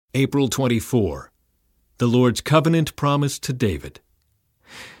April 24. The Lord's Covenant Promise to David.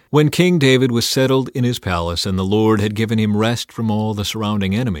 When King David was settled in his palace and the Lord had given him rest from all the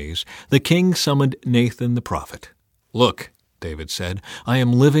surrounding enemies, the king summoned Nathan the prophet. "Look," David said, "I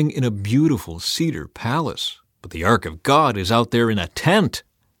am living in a beautiful cedar palace, but the ark of God is out there in a tent."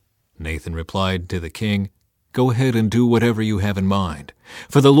 Nathan replied to the king, "Go ahead and do whatever you have in mind,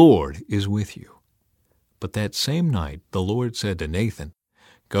 for the Lord is with you." But that same night the Lord said to Nathan,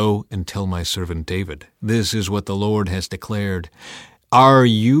 "Go and tell my servant David, this is what the Lord has declared. Are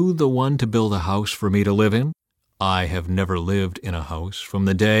you the one to build a house for me to live in? I have never lived in a house. From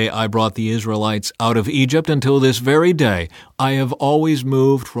the day I brought the Israelites out of Egypt until this very day, I have always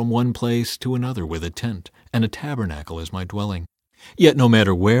moved from one place to another with a tent, and a tabernacle as my dwelling. Yet no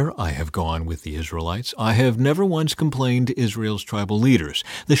matter where I have gone with the Israelites, I have never once complained to Israel's tribal leaders,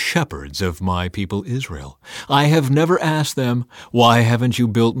 the shepherds of my people Israel. I have never asked them, 'Why haven't you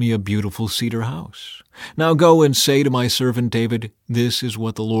built me a beautiful cedar house?' Now go and say to my servant David, 'This is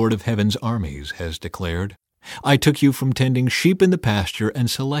what the Lord of heaven's armies has declared. I took you from tending sheep in the pasture and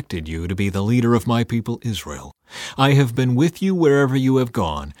selected you to be the leader of my people Israel. I have been with you wherever you have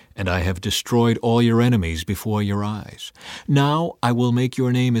gone, and I have destroyed all your enemies before your eyes. Now I will make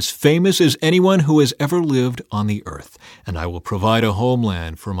your name as famous as anyone who has ever lived on the earth, and I will provide a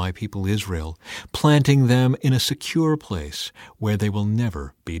homeland for my people Israel, planting them in a secure place where they will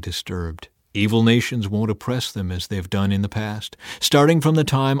never be disturbed. Evil nations won't oppress them as they've done in the past, starting from the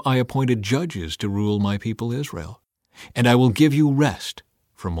time I appointed judges to rule my people Israel. And I will give you rest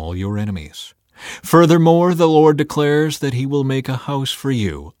from all your enemies. Furthermore, the Lord declares that he will make a house for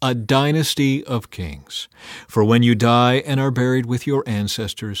you, a dynasty of kings. For when you die and are buried with your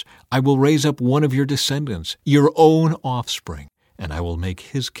ancestors, I will raise up one of your descendants, your own offspring, and I will make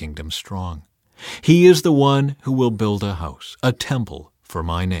his kingdom strong. He is the one who will build a house, a temple for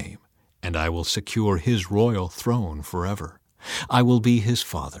my name, and I will secure his royal throne forever. I will be his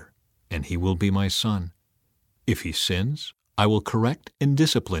father, and he will be my son. If he sins, I will correct and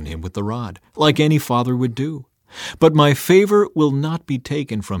discipline him with the rod, like any father would do. But my favor will not be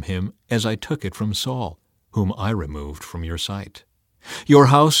taken from him as I took it from Saul, whom I removed from your sight. Your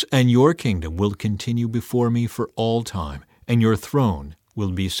house and your kingdom will continue before me for all time, and your throne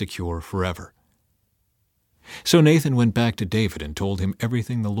will be secure forever." So Nathan went back to David and told him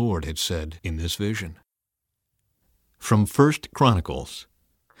everything the Lord had said in this vision. From 1 Chronicles.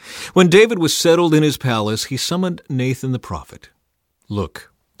 When David was settled in his palace, he summoned Nathan the prophet.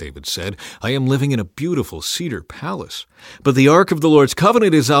 "Look," David said, "I am living in a beautiful cedar palace, but the ark of the Lord's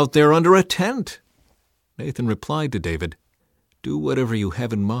covenant is out there under a tent." Nathan replied to David, "Do whatever you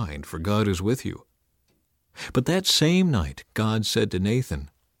have in mind, for God is with you." But that same night God said to Nathan,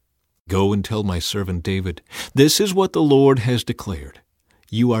 "Go and tell my servant David, this is what the Lord has declared.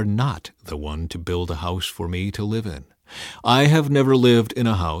 You are not the one to build a house for me to live in. I have never lived in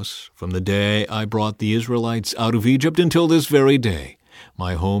a house from the day I brought the Israelites out of Egypt until this very day.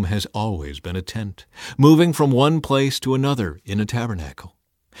 My home has always been a tent, moving from one place to another in a tabernacle.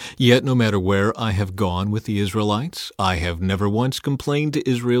 Yet no matter where I have gone with the Israelites, I have never once complained to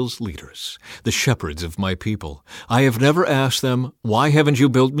Israel's leaders, the shepherds of my people. I have never asked them, 'Why haven't you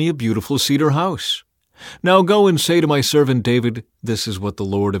built me a beautiful cedar house?' Now go and say to my servant David, 'This is what the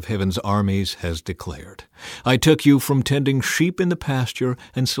Lord of heaven's armies has declared. I took you from tending sheep in the pasture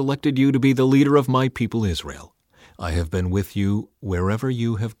and selected you to be the leader of my people Israel. I have been with you wherever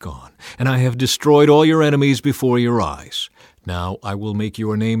you have gone, and I have destroyed all your enemies before your eyes. Now I will make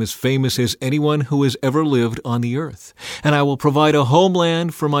your name as famous as anyone who has ever lived on the earth, and I will provide a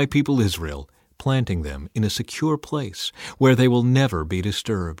homeland for my people Israel, planting them in a secure place where they will never be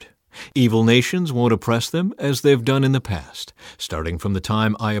disturbed. Evil nations won't oppress them as they've done in the past, starting from the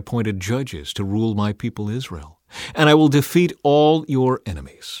time I appointed judges to rule my people Israel, and I will defeat all your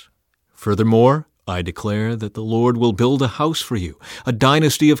enemies. Furthermore, I declare that the Lord will build a house for you, a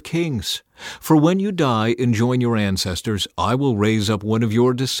dynasty of kings. For when you die and join your ancestors, I will raise up one of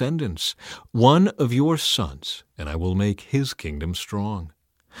your descendants, one of your sons, and I will make his kingdom strong.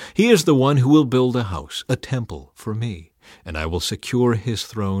 He is the one who will build a house, a temple for me, and I will secure his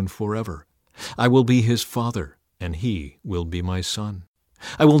throne forever. I will be his father, and he will be my son.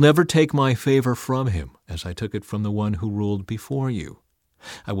 I will never take my favor from him, as I took it from the one who ruled before you.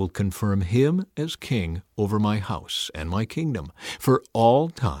 I will confirm him as king over my house and my kingdom for all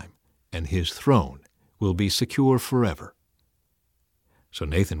time, and his throne will be secure forever." So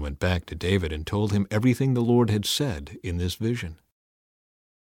Nathan went back to David and told him everything the Lord had said in this vision.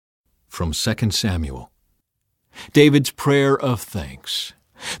 From 2 Samuel. David's prayer of thanks.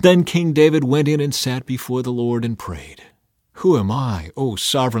 Then King David went in and sat before the Lord and prayed. Who am I, O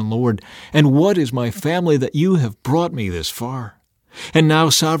sovereign Lord, and what is my family that you have brought me this far? And now,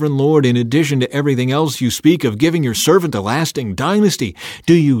 sovereign Lord, in addition to everything else you speak of giving your servant a lasting dynasty,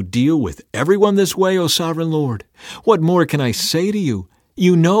 do you deal with everyone this way, O sovereign Lord? What more can I say to you?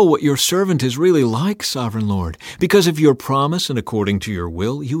 You know what your servant is really like, sovereign Lord. Because of your promise and according to your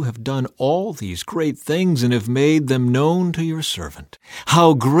will, you have done all these great things and have made them known to your servant.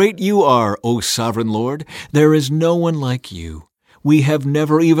 How great you are, O sovereign Lord! There is no one like you. We have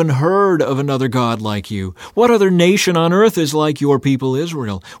never even heard of another God like you. What other nation on earth is like your people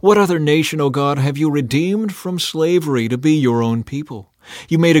Israel? What other nation, O God, have you redeemed from slavery to be your own people?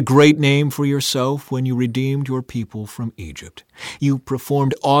 You made a great name for yourself when you redeemed your people from Egypt. You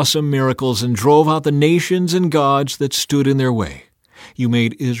performed awesome miracles and drove out the nations and gods that stood in their way. You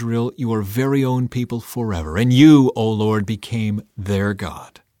made Israel your very own people forever, and you, O Lord, became their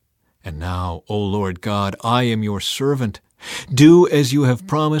God. And now, O Lord God, I am your servant. Do as you have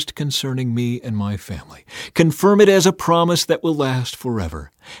promised concerning me and my family. Confirm it as a promise that will last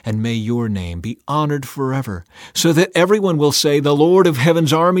forever, and may your name be honored forever, so that everyone will say, the Lord of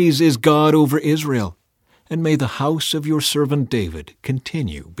heaven's armies is God over Israel. And may the house of your servant David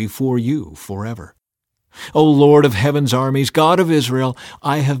continue before you forever. O Lord of heaven's armies, God of Israel,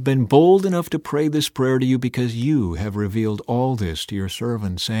 I have been bold enough to pray this prayer to you because you have revealed all this to your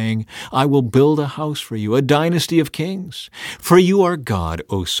servant, saying, I will build a house for you, a dynasty of kings. For you are God,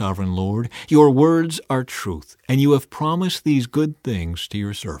 O sovereign Lord. Your words are truth, and you have promised these good things to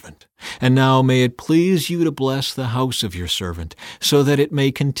your servant. And now may it please you to bless the house of your servant, so that it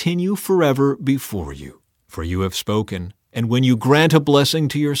may continue forever before you. For you have spoken, and when you grant a blessing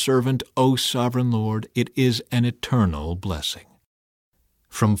to your servant, O sovereign Lord, it is an eternal blessing.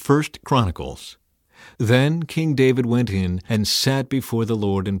 From 1 Chronicles. Then King David went in and sat before the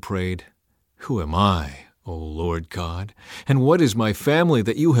Lord and prayed, Who am I, O Lord God, and what is my family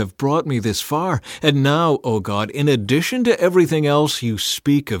that you have brought me this far? And now, O God, in addition to everything else, you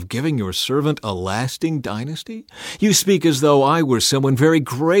speak of giving your servant a lasting dynasty? You speak as though I were someone very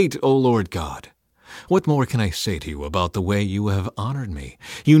great, O Lord God. What more can I say to you about the way you have honored me?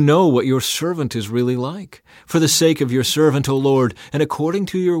 You know what your servant is really like. For the sake of your servant, O Lord, and according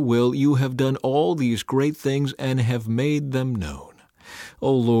to your will, you have done all these great things and have made them known.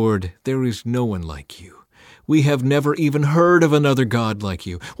 O Lord, there is no one like you. We have never even heard of another God like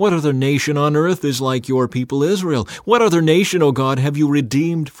you. What other nation on earth is like your people Israel? What other nation, O God, have you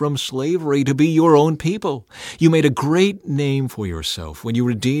redeemed from slavery to be your own people? You made a great name for yourself when you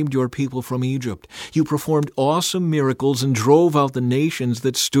redeemed your people from Egypt. You performed awesome miracles and drove out the nations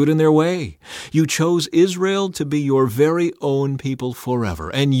that stood in their way. You chose Israel to be your very own people forever,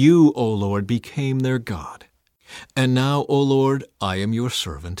 and you, O Lord, became their God. And now, O Lord, I am your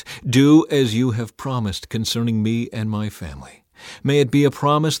servant. Do as you have promised concerning me and my family. May it be a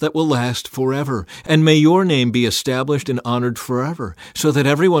promise that will last forever, and may your name be established and honored forever, so that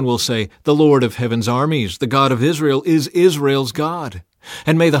everyone will say, the Lord of heaven's armies, the God of Israel, is Israel's God.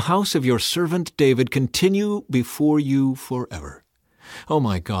 And may the house of your servant David continue before you forever. O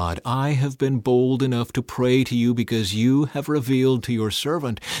my God, I have been bold enough to pray to you because you have revealed to your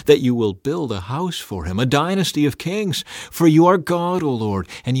servant that you will build a house for him, a dynasty of kings. For you are God, O Lord,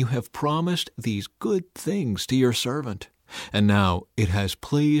 and you have promised these good things to your servant. And now it has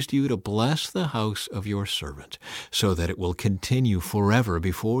pleased you to bless the house of your servant, so that it will continue forever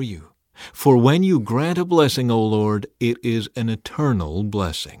before you. For when you grant a blessing, O Lord, it is an eternal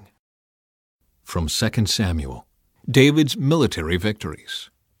blessing. From 2 Samuel. David's military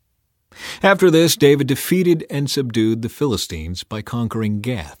victories. After this, David defeated and subdued the Philistines by conquering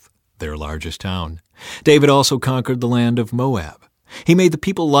Gath, their largest town. David also conquered the land of Moab. He made the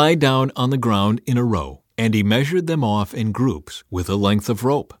people lie down on the ground in a row, and he measured them off in groups with a length of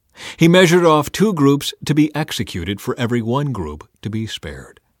rope. He measured off 2 groups to be executed for every 1 group to be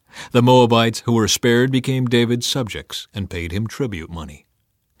spared. The Moabites who were spared became David's subjects and paid him tribute money.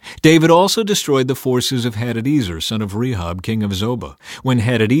 David also destroyed the forces of Hadadezer, son of Rehob, king of Zobah, when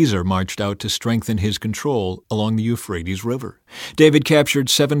Hadadezer marched out to strengthen his control along the Euphrates River. David captured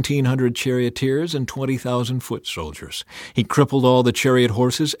 1,700 charioteers and 20,000 foot soldiers. He crippled all the chariot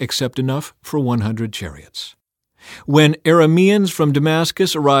horses except enough for 100 chariots. When Arameans from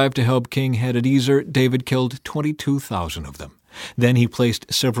Damascus arrived to help King Hadadezer, David killed 22,000 of them. Then he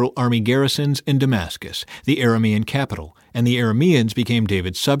placed several army garrisons in Damascus, the Aramean capital, and the Arameans became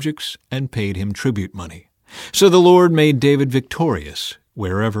David's subjects and paid him tribute money. So the Lord made David victorious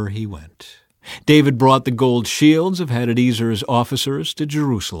wherever he went. David brought the gold shields of Hadadezer's officers to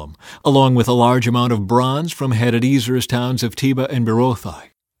Jerusalem, along with a large amount of bronze from Hadadezer's towns of Teba and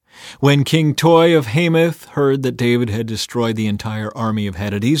Berothai. When King Toi of Hamath heard that David had destroyed the entire army of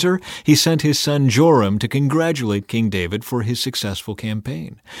Hadadezer, he sent his son Joram to congratulate King David for his successful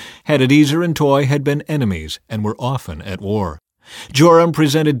campaign. Hadadezer and Toi had been enemies and were often at war. Joram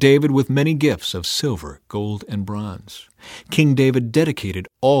presented David with many gifts of silver, gold, and bronze. King David dedicated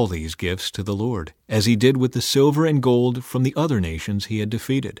all these gifts to the Lord, as he did with the silver and gold from the other nations he had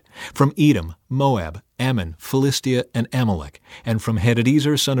defeated, from Edom, Moab, Ammon, Philistia, and Amalek, and from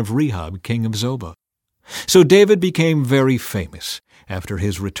Hadadezer son of Rehob, king of Zobah. So David became very famous. After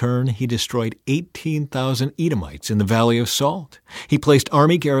his return, he destroyed 18,000 Edomites in the Valley of Salt. He placed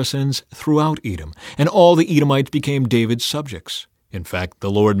army garrisons throughout Edom, and all the Edomites became David's subjects. In fact,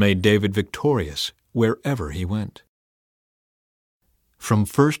 the Lord made David victorious wherever he went. From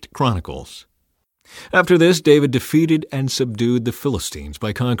 1 Chronicles. After this, David defeated and subdued the Philistines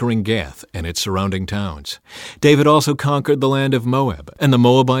by conquering Gath and its surrounding towns. David also conquered the land of Moab, and the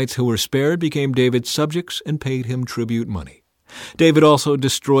Moabites who were spared became David's subjects and paid him tribute money. David also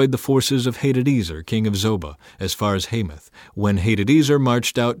destroyed the forces of Hadadezer, king of Zobah, as far as Hamath, when Hadadezer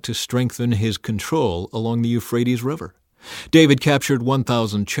marched out to strengthen his control along the Euphrates River. David captured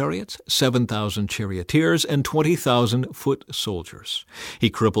 1,000 chariots, 7,000 charioteers, and 20,000 foot soldiers. He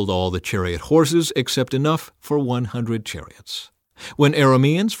crippled all the chariot horses except enough for 100 chariots. When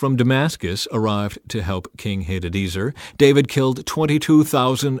Arameans from Damascus arrived to help King Hadadezer, David killed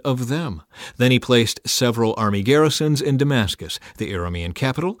 22,000 of them. Then he placed several army garrisons in Damascus, the Aramean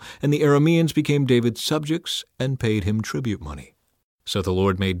capital, and the Arameans became David's subjects and paid him tribute money. So the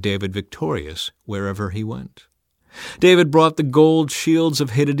Lord made David victorious wherever he went. David brought the gold shields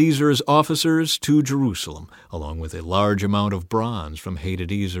of Hadadezer's officers to Jerusalem, along with a large amount of bronze from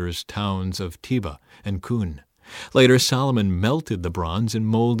Hadadezer's towns of Tebah and Kun. Later, Solomon melted the bronze and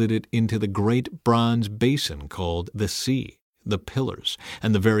molded it into the great bronze basin called the sea, the pillars,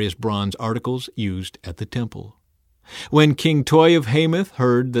 and the various bronze articles used at the temple. When King Toi of Hamath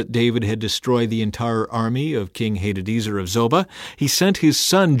heard that David had destroyed the entire army of King Hadadezer of Zobah, he sent his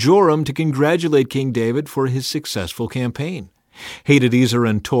son Joram to congratulate King David for his successful campaign. Hadadezer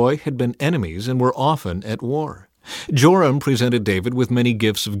and Toi had been enemies and were often at war. Joram presented David with many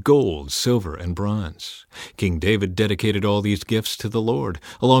gifts of gold, silver, and bronze. King David dedicated all these gifts to the Lord,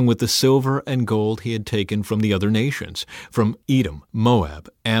 along with the silver and gold he had taken from the other nations, from Edom, Moab,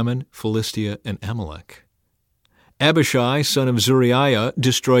 Ammon, Philistia, and Amalek. Abishai, son of Zeruiah,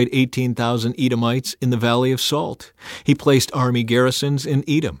 destroyed 18,000 Edomites in the Valley of Salt. He placed army garrisons in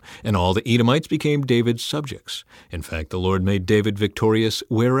Edom, and all the Edomites became David's subjects. In fact, the Lord made David victorious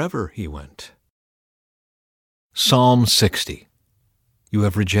wherever he went. Psalm 60. You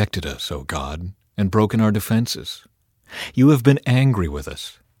have rejected us, O God, and broken our defenses. You have been angry with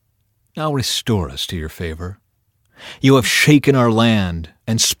us. Now restore us to your favor. You have shaken our land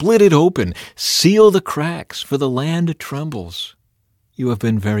and split it open. Seal the cracks, for the land trembles. You have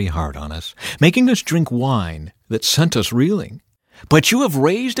been very hard on us, making us drink wine that sent us reeling. But you have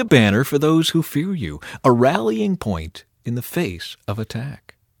raised a banner for those who fear you, a rallying point in the face of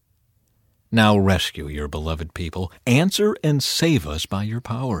attack. Now rescue your beloved people. Answer and save us by your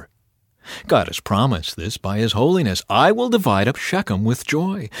power. God has promised this by his holiness. I will divide up Shechem with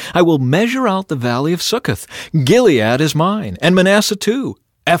joy. I will measure out the valley of Succoth. Gilead is mine, and Manasseh too.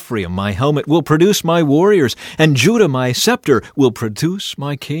 Ephraim, my helmet, will produce my warriors, and Judah, my scepter, will produce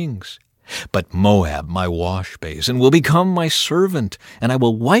my kings. But Moab, my wash basin, will become my servant, and I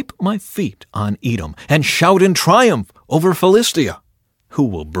will wipe my feet on Edom, and shout in triumph over Philistia. Who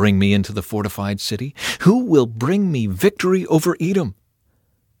will bring me into the fortified city? Who will bring me victory over Edom?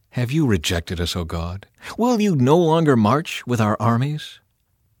 Have you rejected us, O God? Will you no longer march with our armies?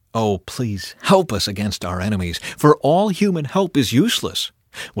 Oh, please help us against our enemies, for all human help is useless.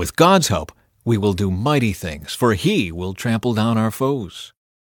 With God's help, we will do mighty things, for he will trample down our foes.